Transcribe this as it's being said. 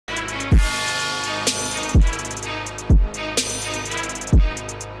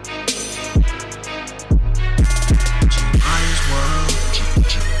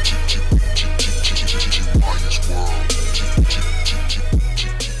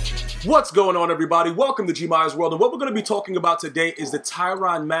What's going on, everybody? Welcome to GmiasWorld, and what we're going to be talking about today is the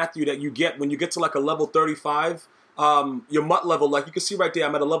TYRANN MATHIEU that you get when you get to like a level 35. Your MUT level, like you can see right there,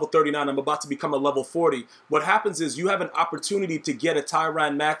 I'm at a level 39. I'm about to become a level 40. What happens is you have an opportunity to get a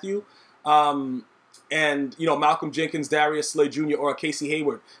TYRANN MATHIEU, and you know, Malcolm Jenkins, Darius Slay Jr., or Casey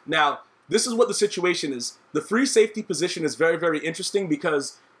Hayward. Now, this is what the situation is. The free safety position is very, very interesting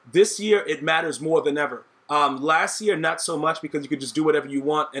because this year it matters more than ever. Last year, not so much because you could just do whatever you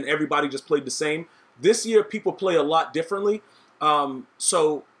want and everybody just played the same. This year, people play a lot differently.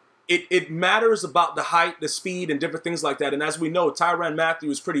 So it matters about the height, the speed, and different things like that. And as we know, TYRANN MATHIEU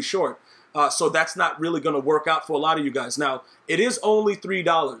is pretty short. So that's not really going to work out for a lot of you guys. Now, it is only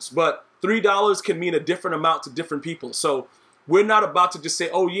 $3, but $3 can mean a different amount to different people. So we're not about to just say,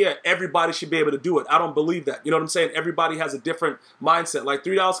 oh yeah, everybody should be able to do it. I don't believe that. You know what I'm saying? Everybody has a different mindset. Like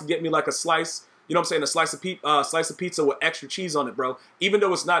 $3 can get me like a slice. You know what I'm saying? A slice of pizza with extra cheese on it, bro. Even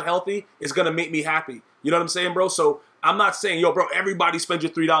though it's not healthy, it's going to make me happy. You know what I'm saying, bro? So I'm not saying, yo, bro, everybody spend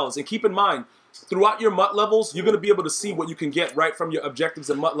your $3. And keep in mind, throughout your MUT levels, you're going to be able to see what you can get right from your objectives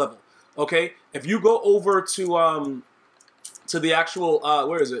at MUT level. Okay? If you go over to the actual,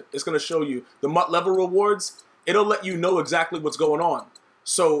 where is it? It's going to show you the MUT level rewards. It'll let you know exactly what's going on.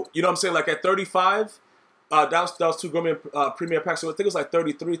 So, you know what I'm saying? Like at 35... that was 2 Premier packs, so I think it was like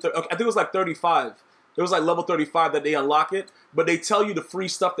 33, okay, I think it was like 35. It was like level 35 that they unlock it, but they tell you the free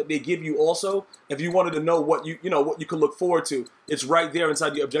stuff that they give you also. If you wanted to know what you can look forward to, it's right there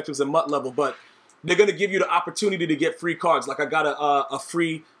inside the objectives and MUT level. But they're gonna give you the opportunity to get free cards. Like I got a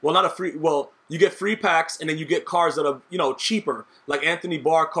free, well, not a free, well, you get free packs and then you get cards that are, you know, cheaper. Like Anthony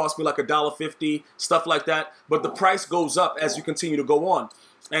Barr cost me like $1.50, stuff like that. But the price goes up as you continue to go on.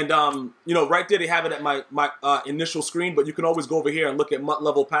 And, you know, right there they have it at my initial screen, but you can always go over here and look at MUT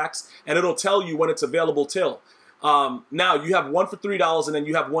level packs, and it'll tell you when it's available till. Now, you have one for $3, and then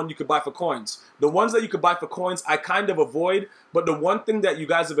you have one you could buy for coins. The ones that you could buy for coins, I kind of avoid, but the one thing that you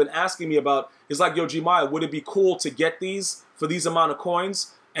guys have been asking me about is like, yo, Gmia, would it be cool to get these for these amount of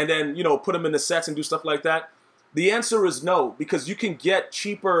coins, and then, you know, put them in the sets and do stuff like that? The answer is no, because you can get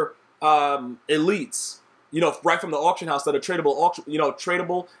cheaper elites, you know, right from the auction house that are tradable,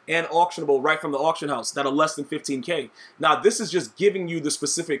 tradable and auctionable right from the auction house that are less than 15K. Now, this is just giving you the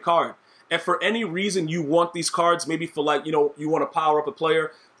specific card. And for any reason you want these cards, maybe for like, you know, you want to power up a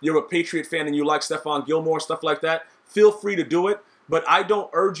player, you're a Patriot fan and you like Stephon Gilmore, stuff like that, feel free to do it. But I don't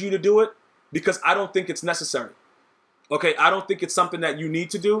urge you to do it because I don't think it's necessary. Okay, I don't think it's something that you need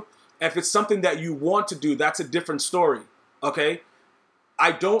to do. If it's something that you want to do, that's a different story. Okay?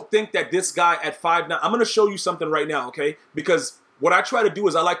 I don't think that this guy at 5'9", I'm going to show you something right now, okay? Because what I try to do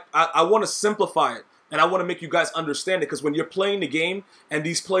is I want to simplify it, and I want to make you guys understand it, because when you're playing the game and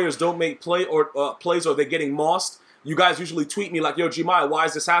these players don't make plays or they're getting mossed, you guys usually tweet me like, yo, Gmia, why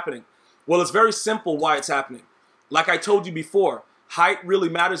is this happening? Well, it's very simple why it's happening. Like I told you before, height really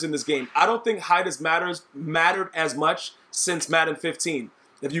matters in this game. I don't think height has mattered as much since Madden 15.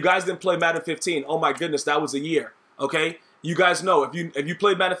 If you guys didn't play Madden 15, oh my goodness, that was a year, okay? You guys know, if you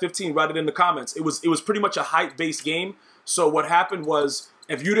played Madden 15, write it in the comments. It was pretty much a height-based game. So what happened was,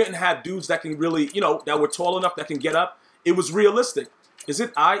 if you didn't have dudes that can really, you know, that were tall enough that can get up, it was realistic. Is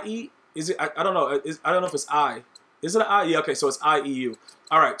it IE? Is it? I don't know. I don't know if it's I. Is it I? Yeah. Okay. So it's IEU.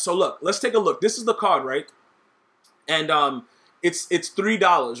 All right. So look, let's take a look. This is the card, right? And it's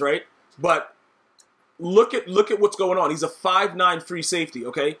 $3, right? But look at what's going on. He's a 5'9" free safety.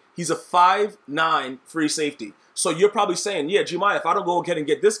 Okay. He's a 5'9" free safety. So you're probably saying, yeah, Gmia, if I don't go ahead and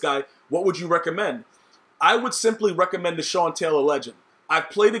get this guy, what would you recommend? I would simply recommend the Sean Taylor Legend. I've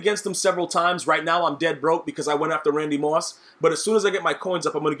played against him several times. Right now, I'm dead broke because I went after Randy Moss. But as soon as I get my coins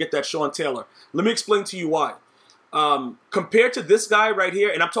up, I'm going to get that Sean Taylor. Let me explain to you why. Compared to this guy right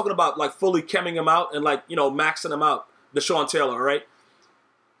here, and I'm talking about like fully chemming him out and like, you know, maxing him out, the Sean Taylor, all right?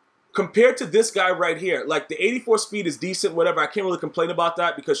 Compared to this guy right here, like the 84 speed is decent, whatever. I can't really complain about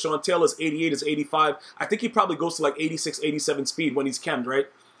that because Sean Taylor's 88 is 85. I think he probably goes to like 86, 87 speed when he's chemmed, right?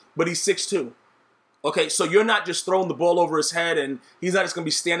 But he's 6'2". Okay, so you're not just throwing the ball over his head and he's not just going to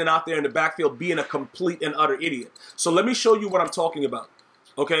be standing out there in the backfield being a complete and utter idiot. So let me show you what I'm talking about.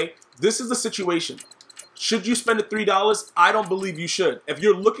 Okay, this is the situation. Should you spend the $3? I don't believe you should. If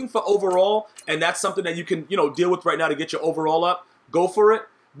you're looking for overall and that's something that you can, you know, deal with right now to get your overall up, go for it.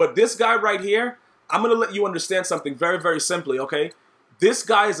 But this guy right here, I'm going to let you understand something very, very simply, okay? This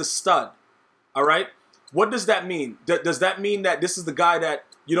guy is a stud, all right? What does that mean? Does that mean that this is the guy that,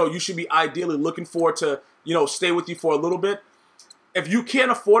 you know, you should be ideally looking for to, you know, stay with you for a little bit? If you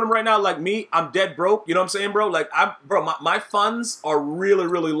can't afford him right now like me, I'm dead broke. You know what I'm saying, bro? Like, my funds are really,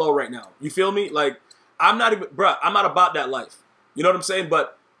 really low right now. You feel me? Like, I'm not even, bro, I'm not about that life. You know what I'm saying?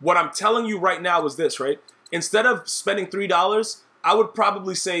 But what I'm telling you right now is this, right? Instead of spending $3, I would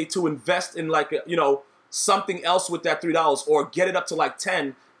probably say to invest in like, you know, something else with that $3 or get it up to like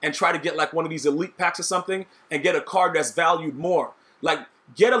 10 and try to get like one of these elite packs or something and get a card that's valued more. Like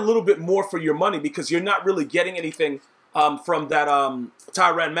get a little bit more for your money because you're not really getting anything from that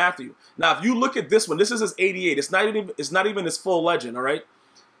TYRANN Mathieu. Now, if you look at this one, this is his 88. It's not even his full legend, all right?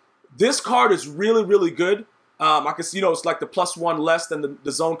 This card is really, really good. I can see, you know, it's like the +1 less than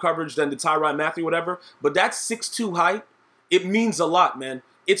the zone coverage than the TYRANN Mathieu, whatever. But that 6'2" height, it means a lot, man.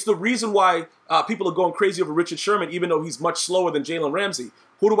 It's the reason why people are going crazy over Richard Sherman, even though he's much slower than Jalen Ramsey.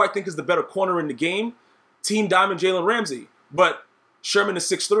 Who do I think is the better corner in the game? Team Diamond Jalen Ramsey. But Sherman is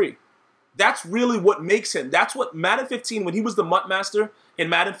 6'3". That's really what makes him. That's what Madden 15, when he was the MUT Master in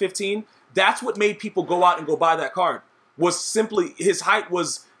Madden 15, that's what made people go out and go buy that card. Was simply his height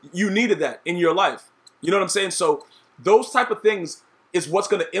was, you needed that in your life. You know what I'm saying? So those type of things is what's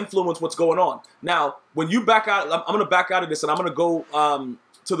going to influence what's going on. Now, when you back out, I'm going to back out of this and I'm going to go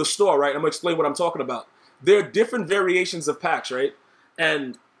to the store, right? I'm going to explain what I'm talking about. There are different variations of packs, right?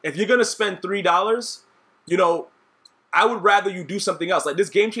 And if you're going to spend $3, you know, I would rather you do something else. Like this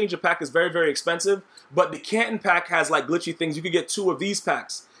Game Changer pack is very, very expensive, but the Canton pack has like glitchy things. You could get 2 of these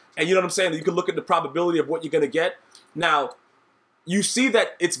packs. And you know what I'm saying? You can look at the probability of what you're going to get. Now, you see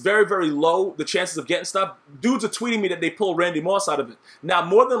that it's very, very low, the chances of getting stuff. Dudes are tweeting me that they pull Randy Moss out of it. Now,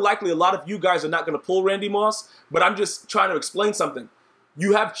 more than likely, a lot of you guys are not going to pull Randy Moss, but I'm just trying to explain something.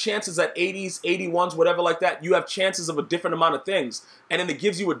 You have chances at 80s, 81s, whatever like that. You have chances of a different amount of things. And then it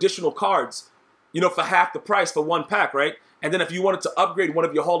gives you additional cards, you know, for half the price for 1 pack, right? And then if you wanted to upgrade one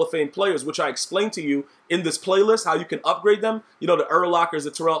of your Hall of Fame players, which I explained to you in this playlist, how you can upgrade them, you know, the Urlachers,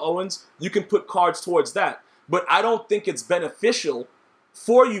 the Terrell Owens, you can put cards towards that. But I don't think it's beneficial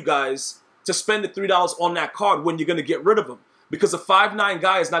for you guys to spend the $3 on that card when you're going to get rid of him. Because a 5'9"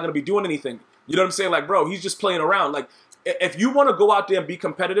 guy is not going to be doing anything. You know what I'm saying? Like, bro, he's just playing around. Like, if you want to go out there and be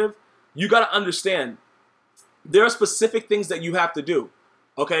competitive, you got to understand there are specific things that you have to do,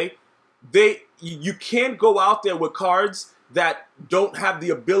 okay? You can't go out there with cards that don't have the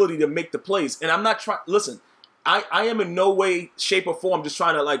ability to make the plays. And I'm not trying, listen, I am in no way, shape, or form just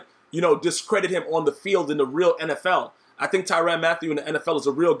trying to, like, you know, discredit him on the field in the real NFL. I think TYRANN Mathieu in the NFL is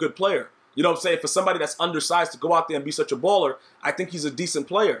a real good player. You know what I'm saying? For somebody that's undersized to go out there and be such a baller, I think he's a decent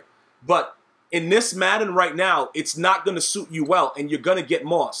player. But in this Madden right now, it's not going to suit you well, and you're going to get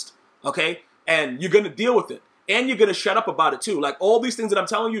mossed, okay? And you're going to deal with it. And you're going to shut up about it too. Like all these things that I'm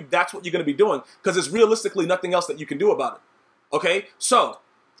telling you, that's what you're going to be doing because there's realistically nothing else that you can do about it, okay? So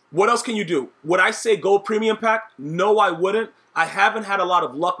what else can you do? Would I say Gold Premium Pack? No, I wouldn't. I haven't had a lot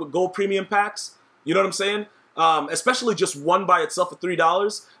of luck with Gold Premium Packs. You know what I'm saying? Especially just one by itself for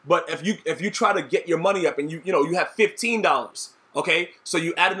 $3. But if you try to get your money up and you have $15, okay? So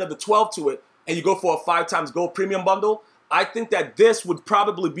you add another 12 to it and you go for a 5 times Gold Premium bundle. I think that this would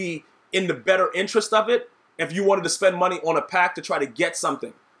probably be in the better interest of it if you wanted to spend money on a pack to try to get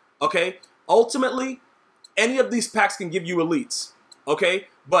something, okay? Ultimately, any of these packs can give you elites, okay?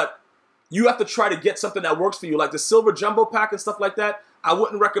 But you have to try to get something that works for you. Like the Silver Jumbo pack and stuff like that, I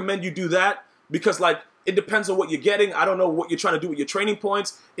wouldn't recommend you do that because, like, it depends on what you're getting. I don't know what you're trying to do with your training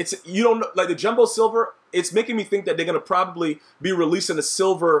points. You don't know, like the Jumbo Silver, it's making me think that they're going to probably be releasing a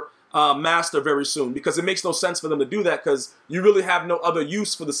Silver Master very soon because it makes no sense for them to do that because you really have no other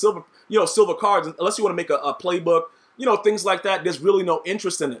use for the silver, silver cards unless you want to make a playbook, things like that. There's really no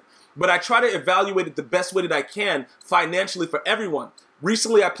interest in it. But I try to evaluate it the best way that I can financially for everyone.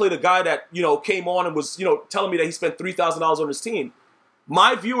 Recently, I played a guy that, came on and was, telling me that he spent $3,000 on his team.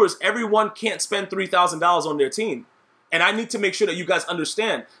 My viewers, everyone can't spend $3,000 on their team. And I need to make sure that you guys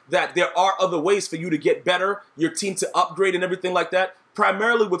understand that there are other ways for you to get better, your team to upgrade and everything like that,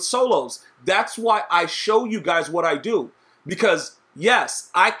 primarily with solos. That's why I show you guys what I do. Because, yes,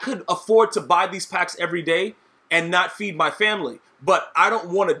 I could afford to buy these packs every day and not feed my family. But I don't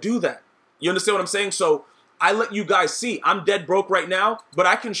want to do that. You understand what I'm saying? So I let you guys see I'm dead broke right now, but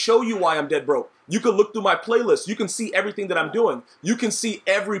I can show you why I'm dead broke. You can look through my playlist. You can see everything that I'm doing. You can see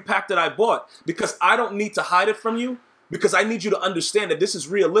every pack that I bought because I don't need to hide it from you because I need you to understand that this is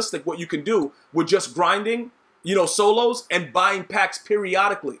realistic what you can do with just grinding, solos and buying packs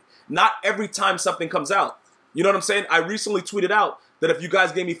periodically. Not every time something comes out. You know what I'm saying? I recently tweeted out that if you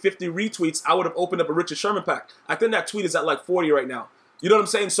guys gave me 50 retweets, I would have opened up a Richard Sherman pack. I think that tweet is at like 40 right now. You know what I'm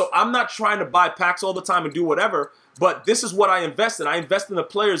saying? So I'm not trying to buy packs all the time and do whatever, but this is what I invest in. I invest in the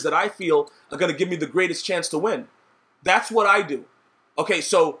players that I feel are going to give me the greatest chance to win. That's what I do. Okay,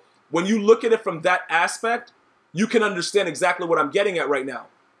 so when you look at it from that aspect, you can understand exactly what I'm getting at right now.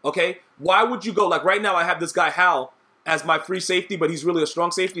 Okay? Why would you go, like right now I have this guy Hal, as my free safety, but he's really a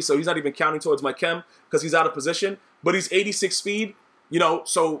strong safety, so he's not even counting towards my chem because he's out of position. But he's 86 speed, you know,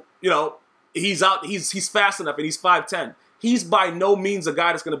 so, you know, he's out, he's fast enough, and he's 5'10". He's by no means a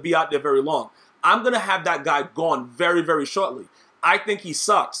guy that's going to be out there very long. I'm going to have that guy gone very, very shortly. I think he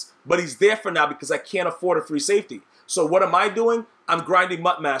sucks, but he's there for now because I can't afford a free safety. So what am I doing? I'm grinding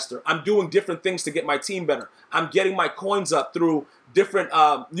MUT Master. I'm doing different things to get my team better. I'm getting my coins up through different,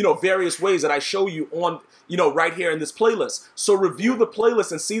 you know, various ways that I show you on, you know, right here in this playlist. So review the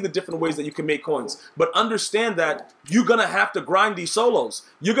playlist and see the different ways that you can make coins. But understand that you're going to have to grind these solos.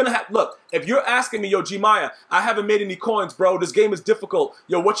 You're going to have, look, if you're asking me, yo, Gmia, I haven't made any coins, bro. This game is difficult.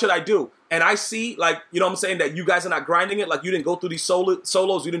 Yo, what should I do? And I see, like, you know what I'm saying, that you guys are not grinding it. Like, you didn't go through these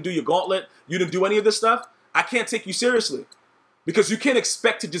solos. You didn't do your gauntlet. You didn't do any of this stuff. I can't take you seriously. Because you can't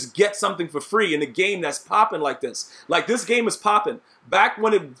expect to just get something for free in a game that's popping like this. Like, this game is popping. Back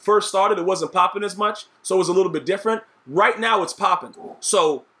when it first started, it wasn't popping as much, so it was a little bit different. Right now, it's popping.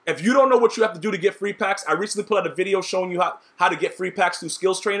 So if you don't know what you have to do to get free packs, I recently put out a video showing you how to get free packs through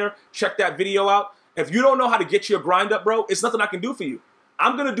Skills Trainer. Check that video out. If you don't know how to get your grind up, bro, it's nothing I can do for you.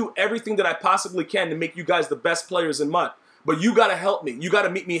 I'm going to do everything that I possibly can to make you guys the best players in MUT. But you got to help me. You got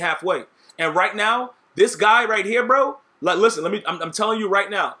to meet me halfway. And right now, this guy right here, bro, like, listen, I'm telling you right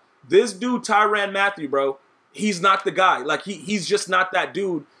now, this dude, TYRANN MATHIEU, bro, he's not the guy. Like, he's just not that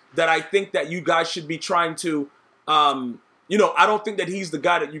dude that I think that you guys should be trying to, you know, I don't think that he's the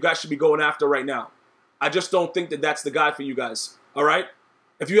guy that you guys should be going after right now. I just don't think that that's the guy for you guys, all right?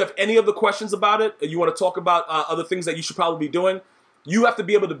 If you have any other questions about it, or you want to talk about other things that you should probably be doing, you have to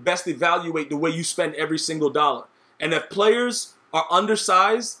be able to best evaluate the way you spend every single dollar. And if players are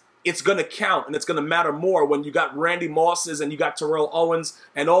undersized, it's going to count, and it's going to matter more when you got Randy Mosses and you got Terrell Owens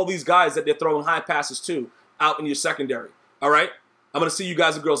and all these guys that they're throwing high passes to out in your secondary. All right? I'm going to see you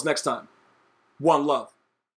guys and girls next time. One love.